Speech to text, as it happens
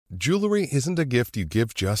Jewelry isn't a gift you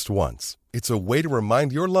give just once. It's a way to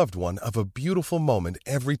remind your loved one of a beautiful moment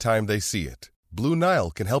every time they see it. Blue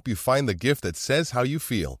Nile can help you find the gift that says how you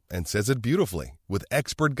feel and says it beautifully, with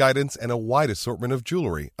expert guidance and a wide assortment of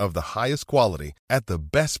jewelry of the highest quality at the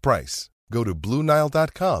best price. Go to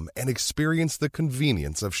BlueNile.com and experience the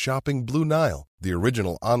convenience of shopping Blue Nile, the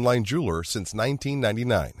original online jeweler since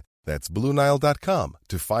 1999. That's BlueNile.com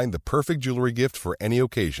to find the perfect jewelry gift for any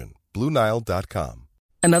occasion. BlueNile.com.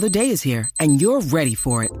 Another day is here, and you're ready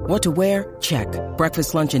for it. What to wear? Check.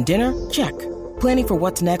 Breakfast, lunch, and dinner? Check. Planning for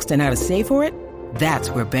what's next and how to save for it?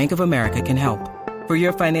 That's where Bank of America can help. For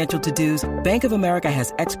your financial to-dos, Bank of America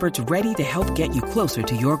has experts ready to help get you closer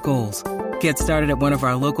to your goals. Get started at one of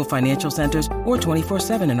our local financial centers or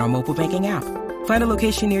 24/7 in our mobile banking app. Find a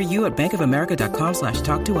location near you at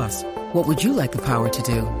bankofamerica.com/talktous. What would you like the power to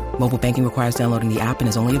do? Mobile banking requires downloading the app and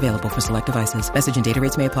is only available for select devices. Message and data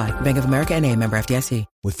rates may apply. Bank of America NA, member FDIC.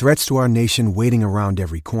 With threats to our nation waiting around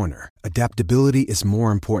every corner, adaptability is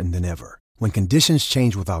more important than ever. When conditions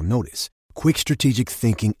change without notice, quick strategic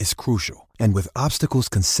thinking is crucial. And with obstacles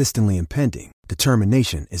consistently impending,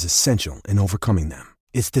 determination is essential in overcoming them.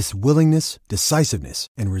 It's this willingness, decisiveness,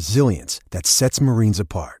 and resilience that sets Marines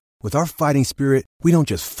apart. With our fighting spirit, we don't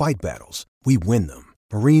just fight battles, we win them.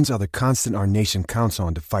 Marines are the constant our nation counts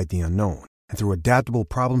on to fight the unknown. And through adaptable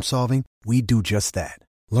problem solving, we do just that.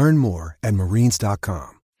 Learn more at marines.com.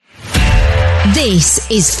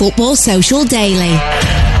 This is Football Social Daily.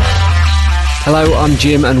 Hello, I'm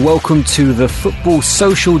Jim and welcome to the Football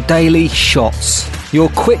Social Daily Shots, your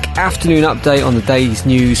quick afternoon update on the day's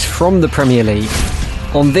news from the Premier League.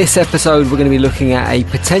 On this episode, we're going to be looking at a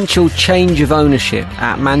potential change of ownership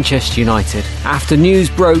at Manchester United after news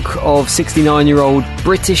broke of 69-year-old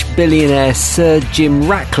British billionaire Sir Jim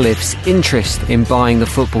Ratcliffe's interest in buying the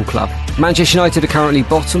football club. Manchester United are currently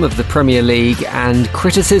bottom of the Premier League, and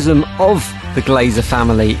criticism of the Glazer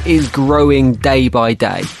family is growing day by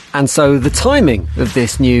day. And so the timing of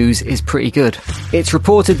this news is pretty good. It's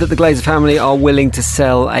reported that the Glazer family are willing to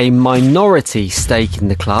sell a minority stake in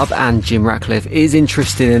the club, and Jim Ratcliffe is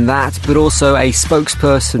interested in that, but also a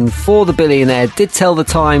spokesperson for the billionaire did tell The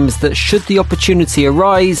Times that should the opportunity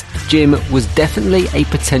arise, Jim was definitely a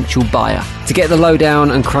potential buyer. To get the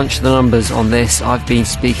lowdown and crunch the numbers on this, I've been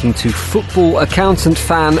speaking to football accountant,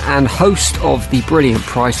 fan and host of the brilliant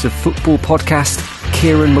Price of Football podcast,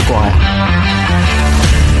 Kieran Maguire.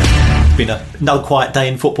 Been another quiet day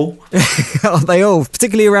in football. Aren't they all?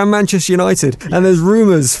 Particularly around Manchester United. And there's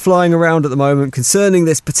rumours flying around at the moment concerning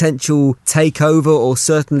this potential takeover, or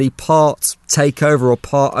certainly part takeover or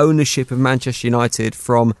part ownership of Manchester United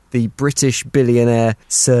from the British billionaire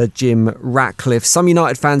Sir Jim Ratcliffe. Some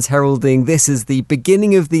United fans heralding this as the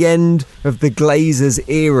beginning of the end of the Glazers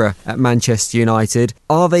era at Manchester United.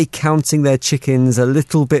 Are they counting their chickens a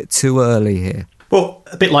little bit too early here? Well,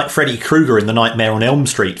 a bit like Freddy Krueger in the Nightmare on Elm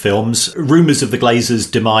Street films, rumours of the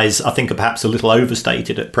Glazers' demise, I think, are perhaps a little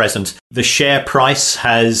overstated at present. The share price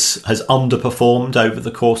has underperformed over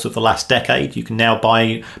the course of the last decade. You can now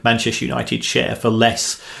buy Manchester United share for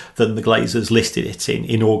less than the Glazers listed it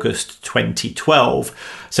in August 2012.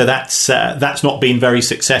 So that's not been very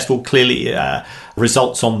successful. Clearly,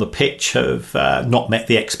 results on the pitch have not met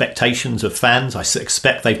the expectations of fans. I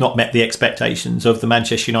expect they've not met the expectations of the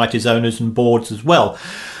Manchester United's owners and boards as well.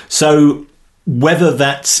 So whether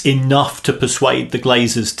that's enough to persuade the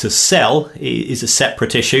Glazers to sell is a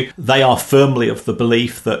separate issue. They are firmly of the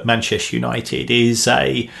belief that Manchester United is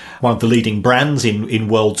one of the leading brands in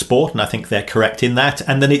world sport, and I think they're correct in that.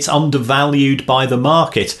 And then it's undervalued by the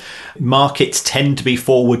market. Markets tend to be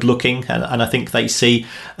forward-looking, and I think they see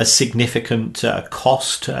a significant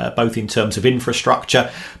cost, both in terms of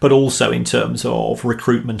infrastructure, but also in terms of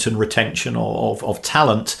recruitment and retention of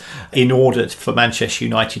talent, in order for Manchester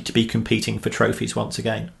United to be competing for trophies once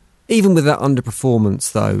again. Even with that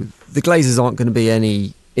underperformance, though, the Glazers aren't going to be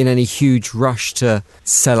in any huge rush to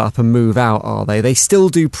sell up and move out, are they? They still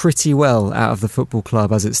do pretty well out of the football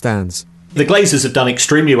club as it stands. The Glazers have done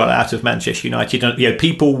extremely well out of Manchester United.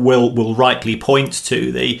 People will rightly point to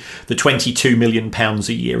the £22 million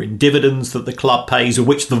a year in dividends that the club pays, of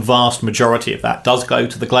which the vast majority of that does go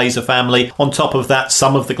to the Glazer family. On top of that,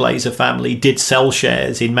 some of the Glazer family did sell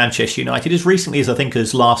shares in Manchester United as recently as, I think,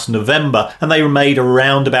 as last November, and they made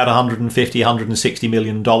around about $150, $160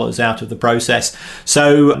 million out of the process.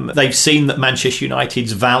 So they've seen that Manchester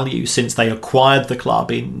United's value since they acquired the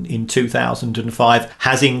club in 2005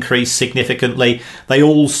 has increased significantly. They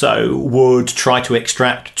also would try to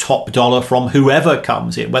extract top dollar from whoever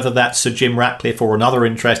comes in, whether that's Sir Jim Ratcliffe or another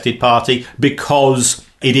interested party, because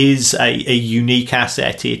It is a unique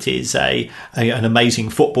asset. It is an amazing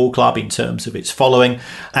football club in terms of its following.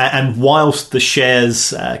 And whilst the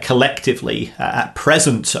shares collectively at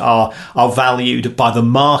present are valued by the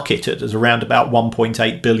market at around about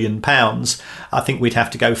 £1.8 billion, I think we'd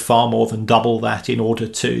have to go far more than double that in order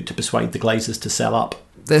to persuade the Glazers to sell up.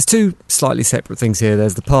 There's two slightly separate things here.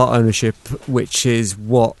 There's the part ownership, which is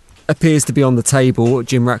what appears to be on the table.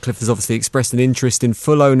 Jim Ratcliffe has obviously expressed an interest in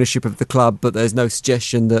full ownership of the club, but there's no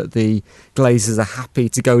suggestion that the Glazers are happy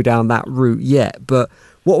to go down that route yet. But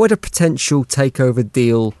what would a potential takeover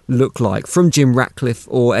deal look like from Jim Ratcliffe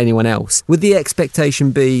or anyone else? Would the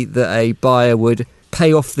expectation be that a buyer would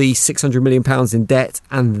pay off the £600 million in debt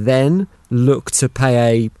and then look to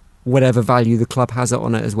pay whatever value the club has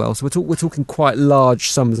on it as well? So we're talking quite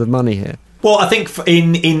large sums of money here. Well, I think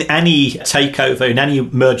in any takeover, in any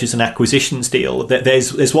mergers and acquisitions deal,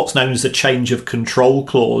 there's what's known as a change of control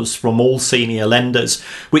clause from all senior lenders,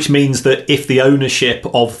 which means that if the ownership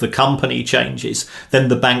of the company changes, then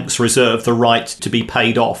the banks reserve the right to be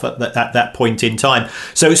paid off at that point in time.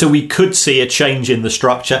 So we could see a change in the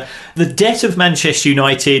structure. The debt of Manchester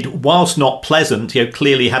United, whilst not pleasant,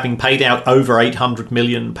 clearly having paid out over £800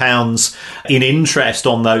 million in interest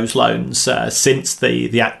on those loans since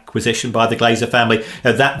the acquisition by the Glazer family,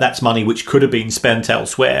 that's money which could have been spent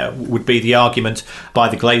elsewhere, would be the argument by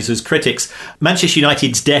the Glazers' critics. Manchester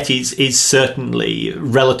United's debt is certainly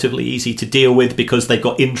relatively easy to deal with because they've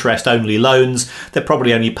got interest-only loans. They're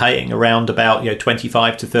probably only paying around about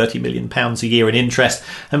 25 to £30 million a year in interest,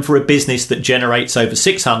 and for a business that generates over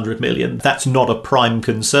 600 million, that's not a prime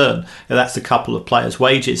concern. That's a couple of players'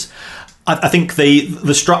 wages. I think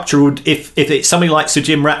the structure would, if it's somebody like Sir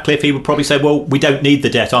Jim Ratcliffe, he would probably say, well, we don't need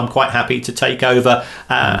the debt. I'm quite happy to take over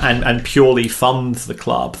and purely fund the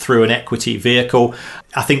club through an equity vehicle.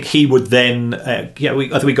 I think he would then, I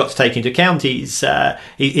think we got to take into account he's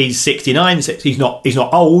 69. So he's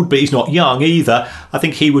not old, but he's not young either. I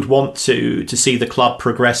think he would want to see the club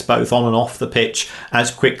progress both on and off the pitch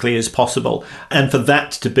as quickly as possible. And for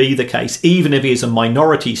that to be the case, even if he is a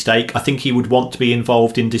minority stake, I think he would want to be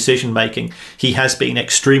involved in decision making. He has been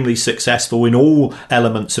extremely successful in all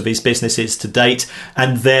elements of his businesses to date,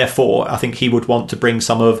 and therefore I think he would want to bring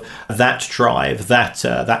some of that drive,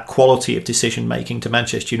 that quality of decision making to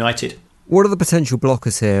Manchester United. What are the potential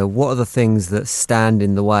blockers here? What are the things that stand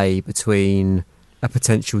in the way between a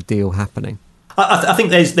potential deal happening? I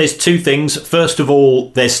think there's two things. First of all,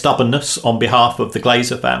 there's stubbornness on behalf of the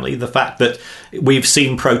Glazer family. The fact that we've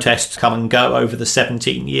seen protests come and go over the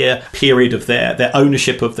 17-year period of their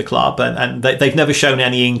ownership of the club, and they've never shown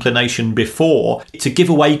any inclination before to give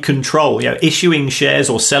away control. Issuing shares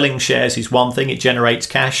or selling shares is one thing. It generates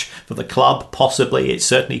cash for the club. Possibly it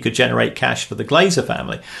certainly could generate cash for the Glazer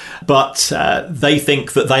family. But they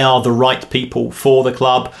think that they are the right people for the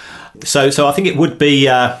club. So I think it would be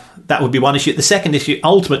that would be one issue. The second issue,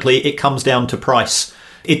 ultimately, it comes down to price.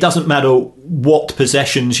 It doesn't matter what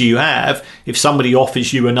possessions you have. If somebody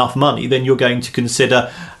offers you enough money, then you're going to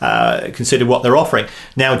consider what they're offering.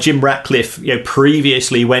 Now, Jim Ratcliffe,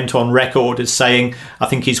 previously went on record as saying, I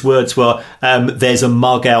think his words were, "There's a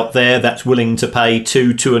mug out there that's willing to pay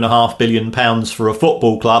 £2.5 billion for a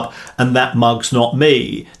football club, and that mug's not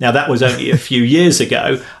me." Now, that was only a few years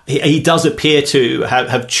ago. He does appear to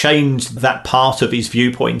have changed that part of his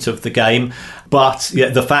viewpoint of the game. But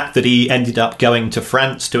the fact that he ended up going to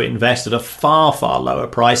France to invest at a far, far lower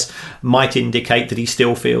price might indicate that he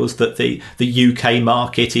still feels that the UK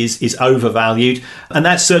market is overvalued. And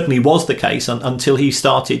that certainly was the case until he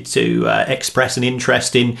started to express an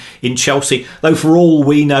interest in Chelsea. Though for all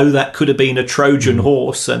we know, that could have been a Trojan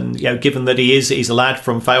horse. And given that he's a lad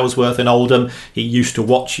from Failsworth in Oldham, he used to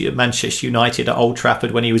watch Manchester United at Old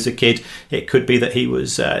Trafford when he was a kid. It could be that he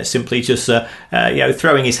was simply just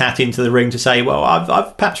throwing his hat into the ring to say, well,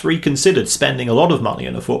 I've perhaps reconsidered spending a lot of money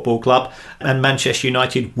on a football club, and Manchester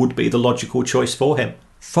United would be the logical choice for him.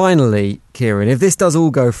 Finally, Kieran, if this does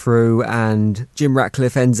all go through and Jim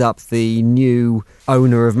Ratcliffe ends up the new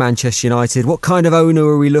owner of Manchester United, what kind of owner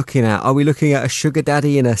are we looking at? Are we looking at a sugar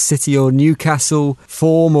daddy in a City or Newcastle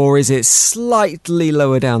form, or is it slightly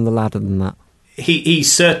lower down the ladder than that? He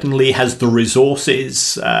certainly has the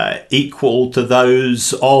resources equal to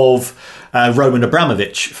those of Roman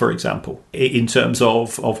Abramovich, for example, in terms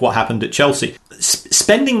of what happened at Chelsea.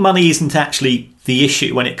 Spending money isn't actually the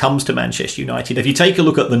issue when it comes to Manchester United. If you take a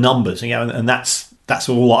look at the numbers, and that's that's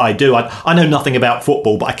all I do. I know nothing about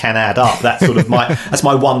football, but I can add up. That's sort of that's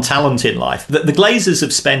my one talent in life. The Glazers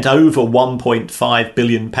have spent over £1.5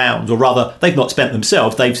 billion, or rather, they've not spent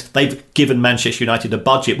themselves. They've given Manchester United a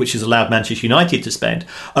budget which has allowed Manchester United to spend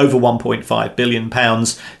over £1.5 billion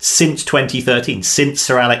since 2013, since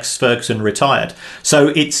Sir Alex Ferguson retired. So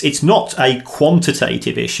it's not a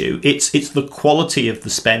quantitative issue. It's the quality of the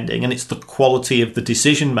spending, and it's the quality of the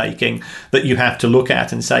decision making that you have to look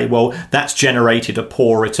at and say, well, that's generated a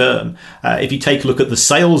poor return. If you take a look at the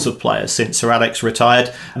sales of players since Sir Alex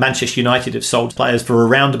retired, Manchester United have sold players for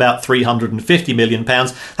around about £350 million.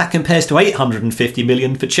 That compares to £850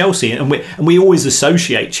 million for Chelsea, and we always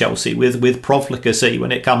associate Chelsea with profligacy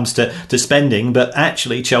when it comes to spending, but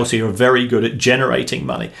actually Chelsea are very good at generating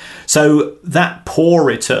money. So that poor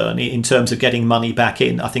return in terms of getting money back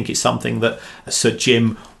in, I think is something that Sir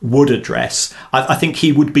Jim would address. I think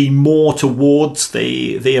he would be more towards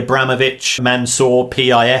the Abramovich, Mansour,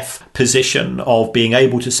 PIF position of being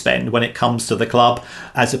able to spend when it comes to the club,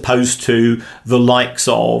 as opposed to the likes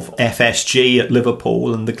of FSG at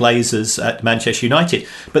Liverpool and the Glazers at Manchester United.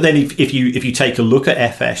 But then if you take a look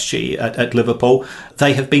at FSG at Liverpool,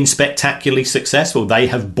 they have been spectacularly successful. They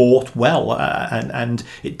have bought well, and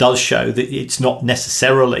it does show that it's not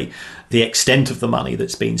necessarily the extent of the money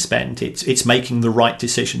that's been spent. It's making the right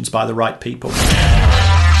decisions by the right people.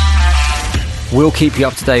 We'll keep you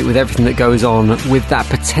up to date with everything that goes on with that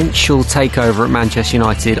potential takeover at Manchester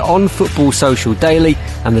United on Football Social Daily,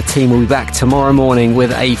 and the team will be back tomorrow morning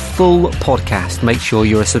with a full podcast. Make sure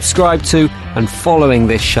you're subscribed to and following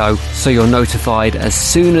this show so you're notified as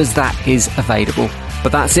soon as that is available.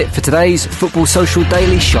 But that's it for today's Football Social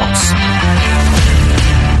Daily Shots.